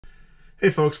Hey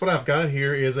folks, what I've got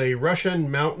here is a Russian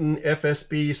Mountain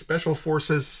FSB Special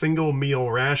Forces single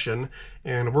meal ration,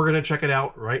 and we're going to check it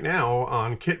out right now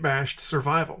on Kitbashed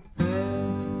Survival.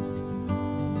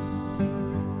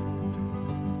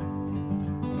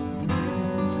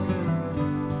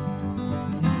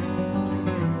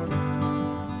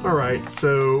 Alright,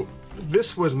 so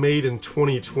this was made in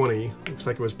 2020. Looks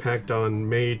like it was packed on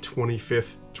May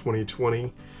 25th,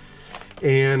 2020.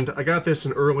 And I got this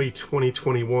in early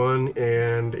 2021,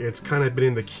 and it's kind of been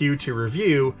in the queue to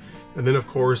review. And then, of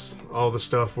course, all the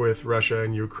stuff with Russia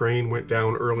and Ukraine went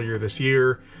down earlier this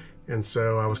year. And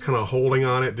so I was kind of holding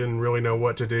on it, didn't really know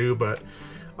what to do. But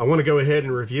I want to go ahead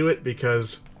and review it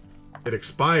because it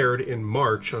expired in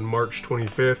March, on March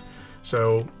 25th.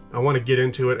 So I want to get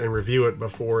into it and review it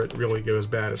before it really goes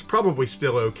bad. It's probably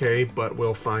still okay, but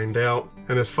we'll find out.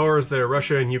 And as far as the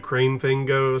Russia and Ukraine thing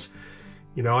goes,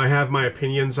 you know, I have my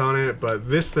opinions on it, but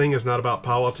this thing is not about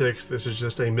politics. This is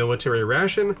just a military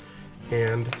ration,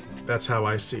 and that's how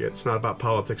I see it. It's not about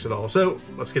politics at all. So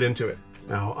let's get into it.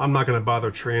 Now, I'm not going to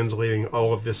bother translating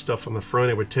all of this stuff on the front.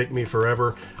 It would take me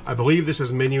forever. I believe this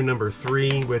is menu number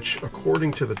 3, which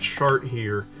according to the chart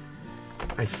here,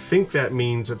 I think that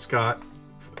means it's got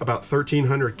about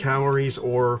 1,300 calories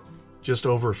or just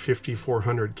over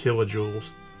 5,400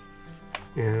 kilojoules.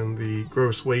 And the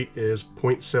gross weight is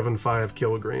 0.75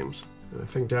 kilograms. And I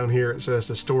think down here it says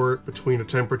to store it between a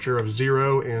temperature of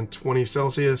 0 and 20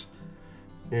 Celsius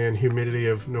and humidity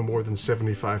of no more than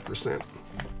 75%.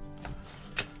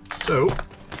 So,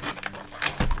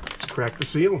 let's crack the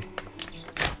seal.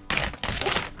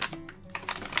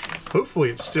 Hopefully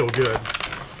it's still good.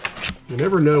 You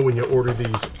never know when you order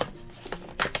these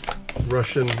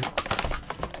Russian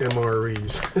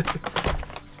MREs.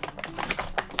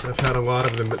 I've had a lot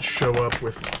of them that show up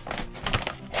with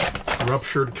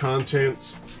ruptured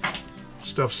contents,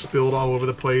 stuff spilled all over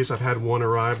the place. I've had one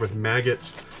arrive with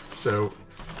maggots, so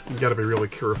you gotta be really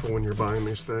careful when you're buying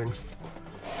these things.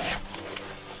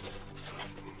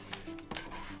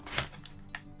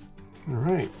 All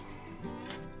right,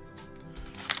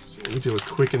 so let me do a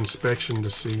quick inspection to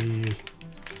see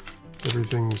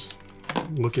everything's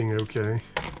looking okay.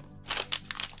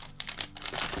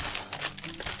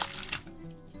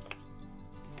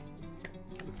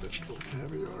 Vegetable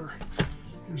caviar.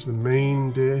 Here's the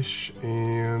main dish,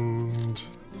 and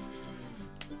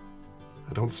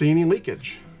I don't see any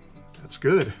leakage. That's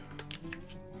good.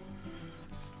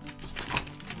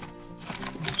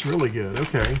 That's really good.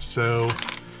 Okay, so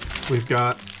we've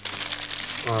got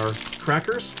our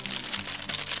crackers,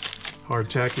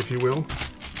 hardtack if you will.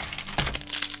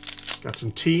 Got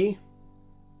some tea.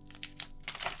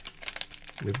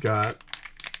 We've got,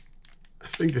 I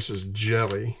think this is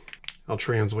jelly. I'll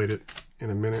translate it in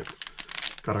a minute.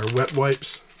 Got our wet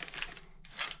wipes,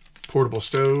 portable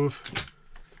stove,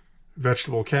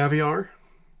 vegetable caviar,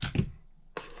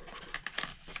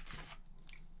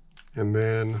 and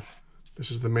then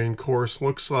this is the main course.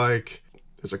 Looks like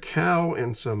there's a cow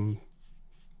and some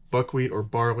buckwheat or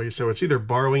barley. So it's either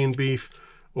barley and beef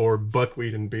or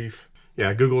buckwheat and beef.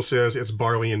 Yeah, Google says it's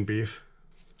barley and beef.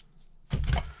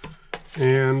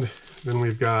 And then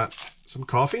we've got some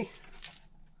coffee,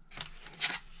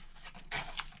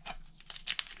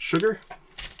 sugar,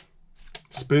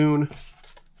 spoon,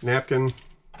 napkin,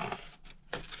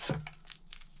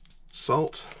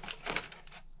 salt,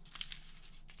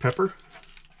 pepper.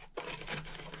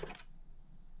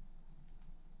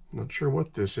 Not sure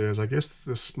what this is. I guess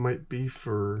this might be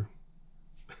for...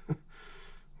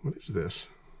 What is this?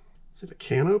 Is it a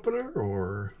can opener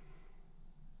or...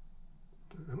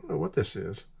 I don't know what this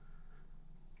is.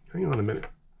 Hang on a minute.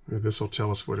 Maybe this will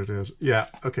tell us what it is. Yeah,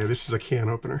 okay, this is a can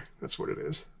opener. That's what it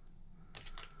is.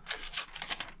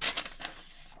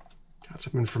 Got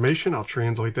some information. I'll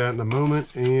translate that in a moment.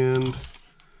 And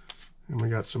we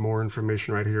got some more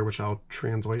information right here, which I'll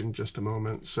translate in just a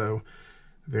moment. So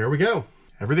there we go.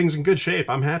 Everything's in good shape.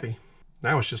 I'm happy.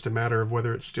 Now it's just a matter of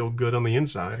whether it's still good on the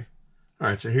inside. All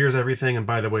right, so here's everything. And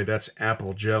by the way, that's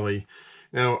apple jelly.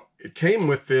 Now, it came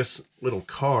with this little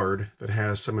card that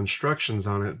has some instructions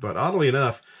on it, but oddly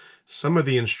enough, some of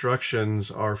the instructions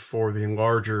are for the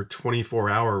larger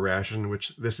 24-hour ration,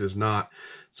 which this is not.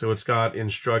 So it's got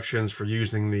instructions for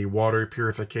using the water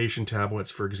purification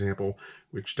tablets, for example,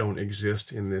 which don't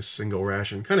exist in this single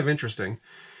ration. Kind of interesting.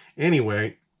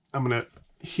 Anyway, I'm going to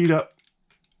heat up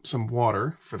some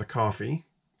water for the coffee,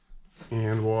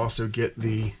 and we'll also get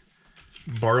the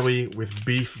barley with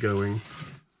beef going.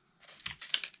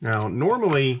 Now,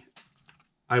 normally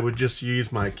I would just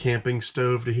use my camping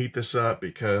stove to heat this up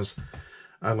because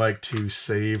I like to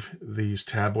save these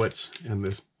tablets and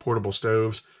the portable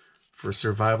stoves for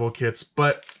survival kits,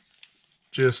 but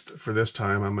just for this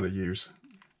time, I'm going to use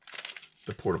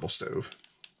the portable stove.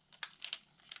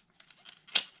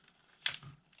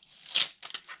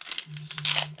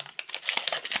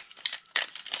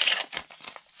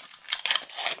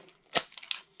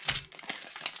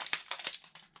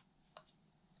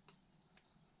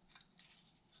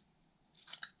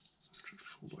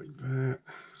 Like that.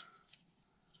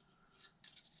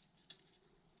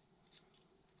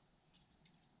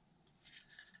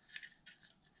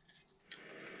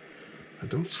 I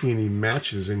don't see any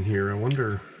matches in here. I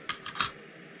wonder,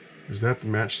 is that the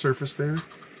match surface there?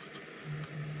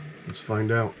 Let's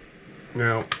find out.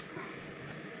 Now,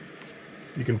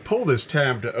 you can pull this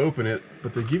tab to open it,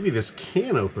 but they give you this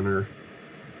can opener.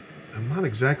 I'm not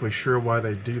exactly sure why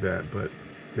they do that, but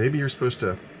maybe you're supposed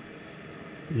to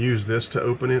use this to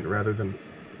open it rather than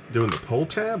doing the pull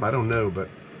tab. I don't know, but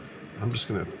I'm just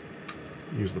gonna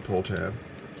use the pull tab.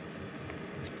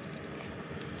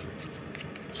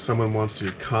 If someone wants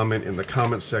to comment in the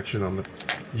comment section on the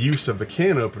use of the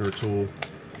can opener tool,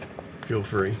 feel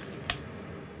free.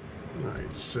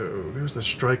 Alright, so there's the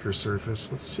striker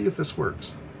surface. Let's see if this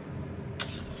works.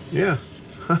 Yeah.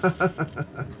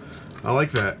 I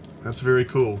like that. That's very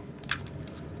cool.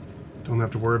 Don't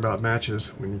have to worry about matches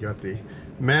when you got the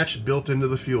match built into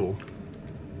the fuel.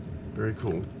 Very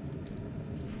cool.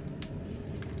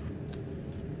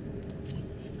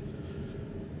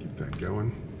 Get that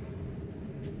going.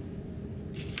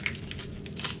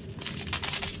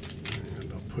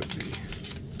 And I'll put the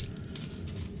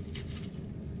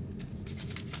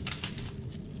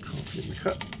coffee in the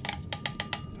cup.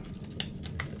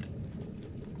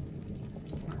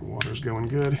 Our water's going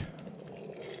good.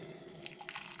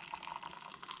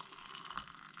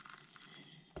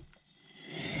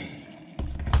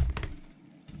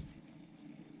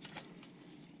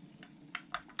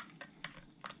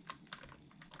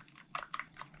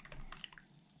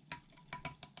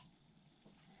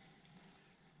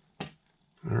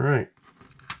 All right.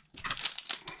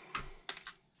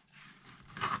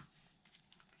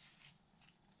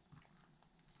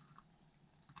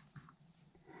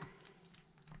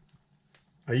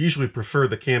 I usually prefer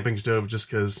the camping stove just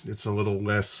because it's a little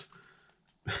less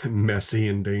messy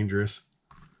and dangerous.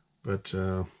 But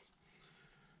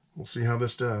we'll see how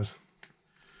this does.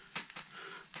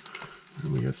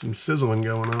 And we got some sizzling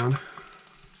going on.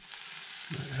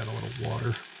 Might add a little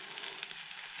water.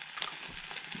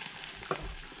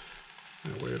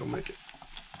 That way it'll make it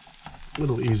a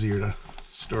little easier to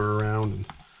stir around and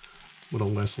a little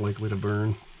less likely to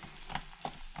burn.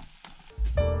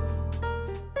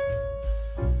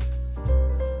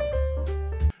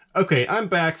 Okay, I'm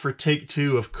back for take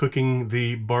 2 of cooking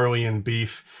the barley and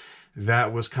beef.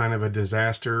 That was kind of a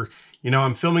disaster. You know,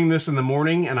 I'm filming this in the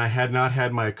morning and I had not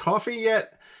had my coffee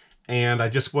yet, and I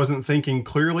just wasn't thinking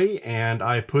clearly, and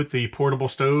I put the portable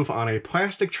stove on a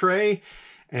plastic tray,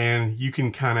 and you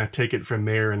can kind of take it from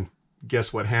there and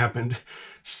guess what happened.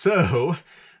 So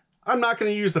I'm not going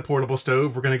to use the portable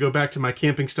stove. We're going to go back to my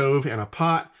camping stove and a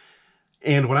pot.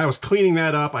 And when I was cleaning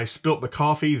that up, I spilt the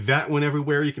coffee. That went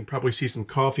everywhere. You can probably see some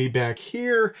coffee back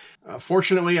here.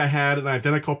 Fortunately, I had an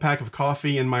identical pack of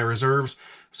coffee in my reserves,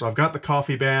 so I've got the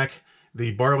coffee back.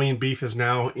 The barley and beef is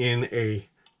now in a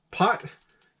pot,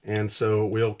 and so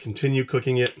we'll continue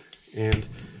cooking it, and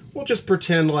we'll just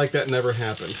pretend like that never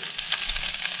happened.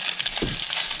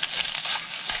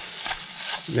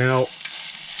 Now,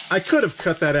 I could have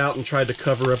cut that out and tried to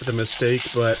cover up the mistake,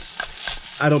 but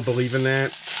I don't believe in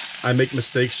that. I make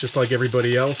mistakes just like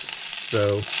everybody else,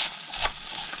 so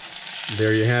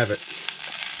there you have it.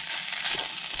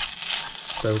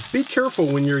 So be careful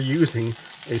when you're using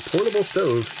a portable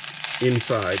stove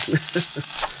inside.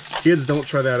 Kids, don't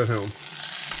try that at home.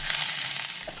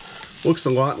 Looks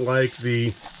a lot like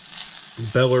the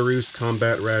Belarus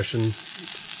Combat Ration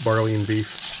barley and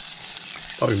beef.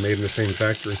 Probably made in the same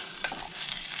factory.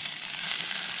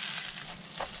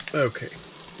 Okay,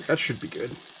 that should be good.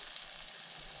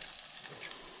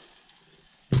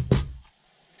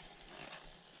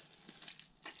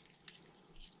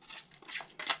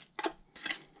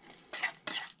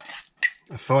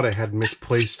 I thought I had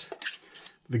misplaced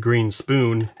the green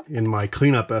spoon in my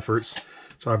cleanup efforts,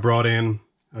 so I brought in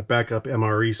a backup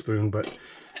MRE spoon, but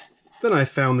then I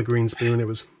found the green spoon. It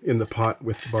was in the pot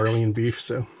with the barley and beef,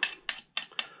 so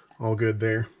all good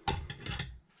there.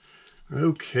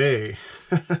 Okay.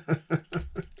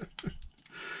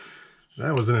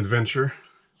 That was an adventure.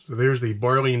 So there's the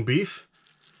barley and beef.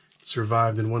 It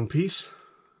survived in one piece.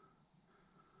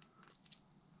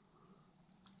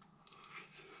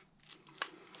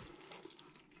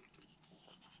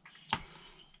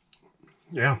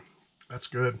 Yeah, that's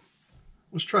good.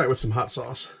 Let's try it with some hot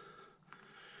sauce.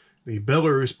 The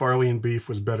Belarus barley and beef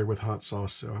was better with hot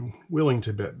sauce, so I'm willing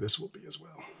to bet this will be as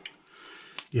well.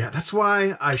 Yeah, that's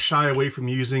why I shy away from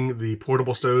using the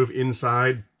portable stove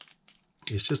inside.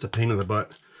 It's just a pain in the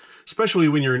butt, especially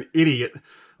when you're an idiot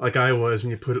like I was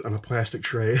and you put it on a plastic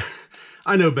tray.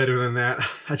 I know better than that.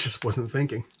 I just wasn't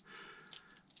thinking.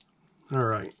 All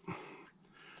right.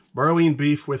 Barley and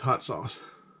beef with hot sauce.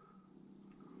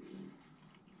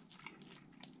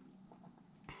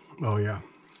 Oh yeah,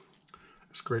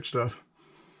 that's great stuff.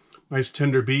 Nice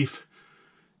tender beef,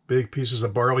 big pieces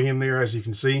of barley in there, as you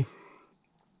can see.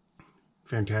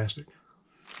 Fantastic.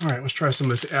 All right, let's try some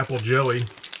of this apple jelly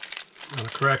on a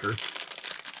cracker.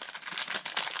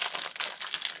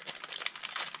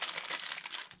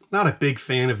 Not a big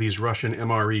fan of these Russian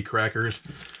MRE crackers.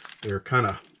 They're kind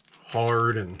of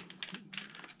hard and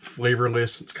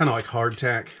flavorless. It's kind of like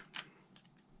hardtack.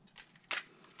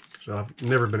 So I've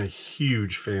never been a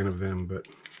huge fan of them, but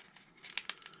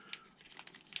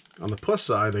on the plus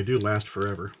side, they do last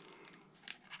forever.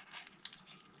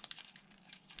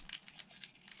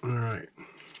 All right.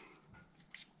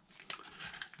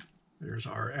 There's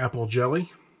our apple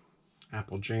jelly,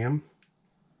 apple jam.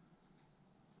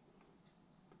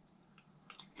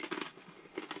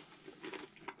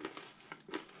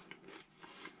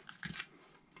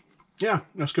 Yeah,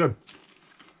 that's good.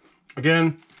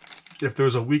 Again, if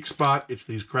there's a weak spot, it's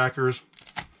these crackers.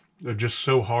 They're just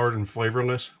so hard and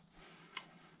flavorless.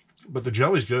 But the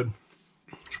jelly's good.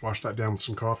 Just wash that down with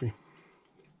some coffee.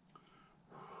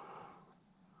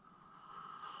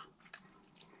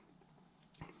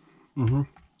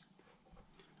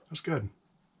 That's good.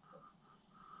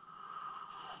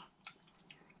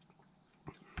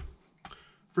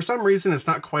 For some reason, it's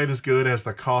not quite as good as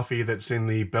the coffee that's in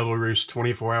the Belarus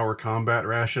 24-hour combat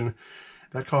ration.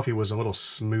 That coffee was a little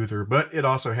smoother, but it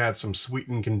also had some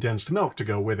sweetened condensed milk to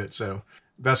go with it, so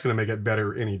that's going to make it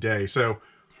better any day. So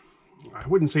I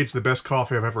wouldn't say it's the best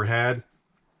coffee I've ever had,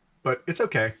 but it's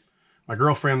okay. My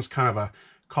girlfriend's kind of a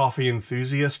coffee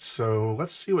enthusiast, so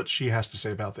let's see what she has to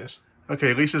say about this.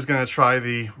 Okay, Lisa's going to try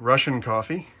the Russian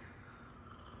coffee.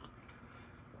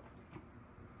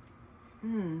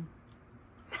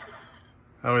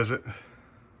 How is it?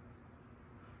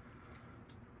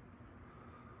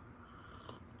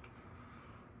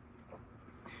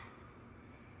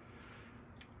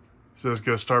 So let's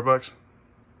go Starbucks?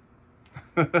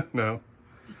 No.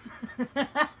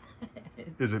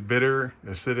 Is it bitter,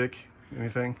 acidic,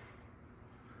 anything?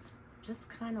 Just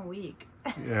kind of weak.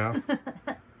 Yeah.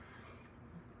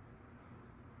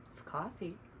 It's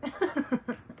coffee.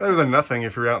 Better than nothing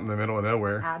if you're out in the middle of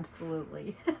nowhere.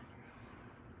 Absolutely.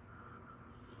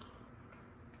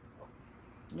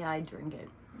 Yeah, I drink it.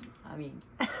 I mean...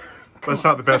 But it's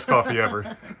not the best coffee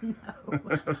ever. No.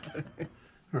 Okay.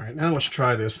 All right, now let's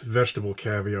try this vegetable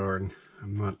caviar, and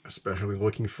I'm not especially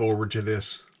looking forward to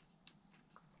this.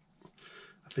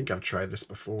 I think I've tried this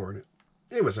before, and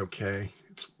it was okay.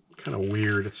 It's kind of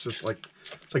weird. It's just like,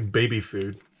 it's like baby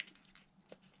food.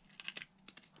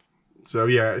 So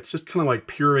yeah, it's just kind of like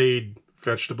pureed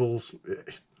vegetables.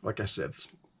 Like I said, it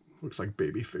looks like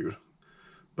baby food.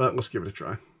 But let's give it a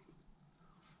try.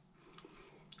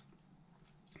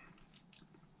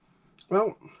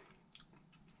 Well,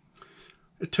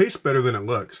 it tastes better than it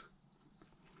looks.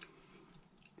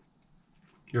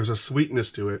 There's a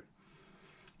sweetness to it.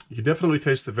 You can definitely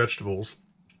taste the vegetables.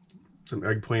 Some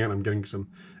eggplant. I'm getting some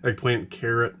eggplant and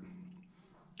carrot.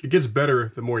 It gets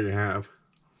better the more you have.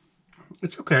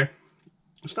 It's okay.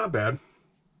 It's not bad.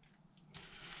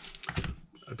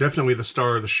 Definitely the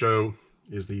star of the show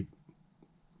is the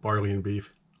barley and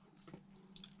beef.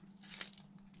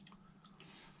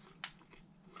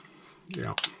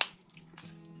 Yeah.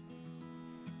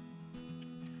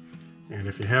 And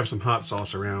if you have some hot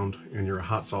sauce around and you're a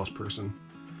hot sauce person,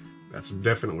 that's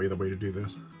definitely the way to do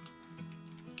this.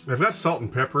 I've got salt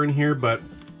and pepper in here, but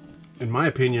in my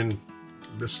opinion,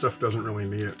 this stuff doesn't really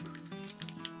need it.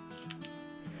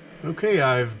 Okay,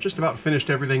 I've just about finished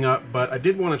everything up, but I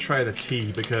did want to try the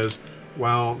tea because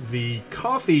while the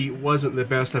coffee wasn't the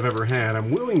best I've ever had,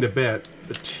 I'm willing to bet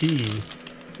the tea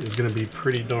is going to be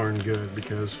pretty darn good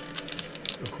because,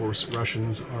 of course,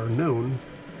 Russians are known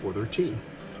for their tea.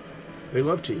 They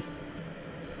love tea.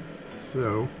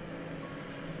 So,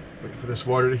 wait for this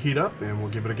water to heat up and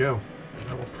we'll give it a go.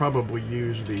 I will probably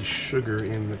use the sugar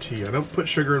in the tea. I don't put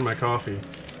sugar in my coffee,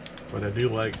 but I do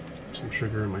like some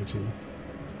sugar in my tea.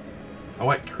 I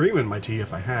like cream in my tea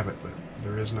if I have it, but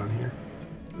there is none here.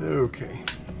 Okay.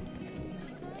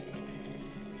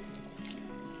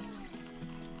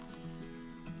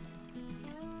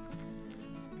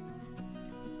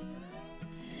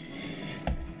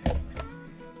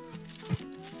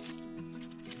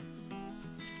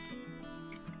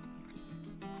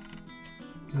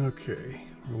 Okay,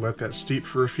 we'll let that steep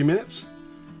for a few minutes,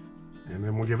 and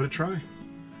then we'll give it a try.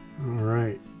 All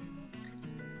right.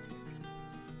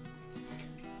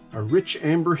 A rich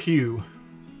amber hue.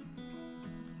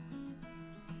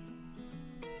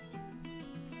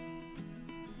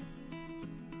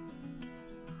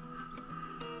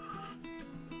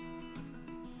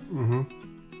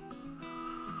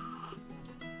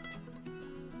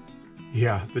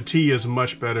 Yeah, the tea is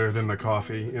much better than the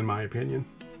coffee, in my opinion.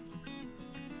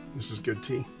 This is good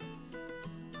tea.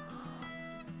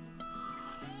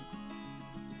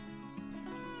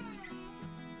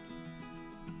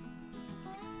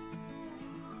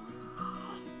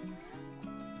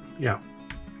 Yeah.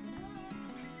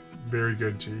 Very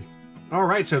good tea. All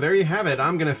right, so there you have it.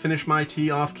 I'm going to finish my tea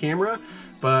off camera,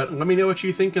 but let me know what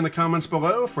you think in the comments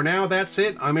below. For now, that's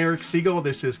it. I'm Eric Siegel.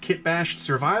 This is Kit Bashed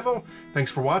Survival.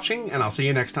 Thanks for watching, and I'll see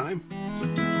you next time.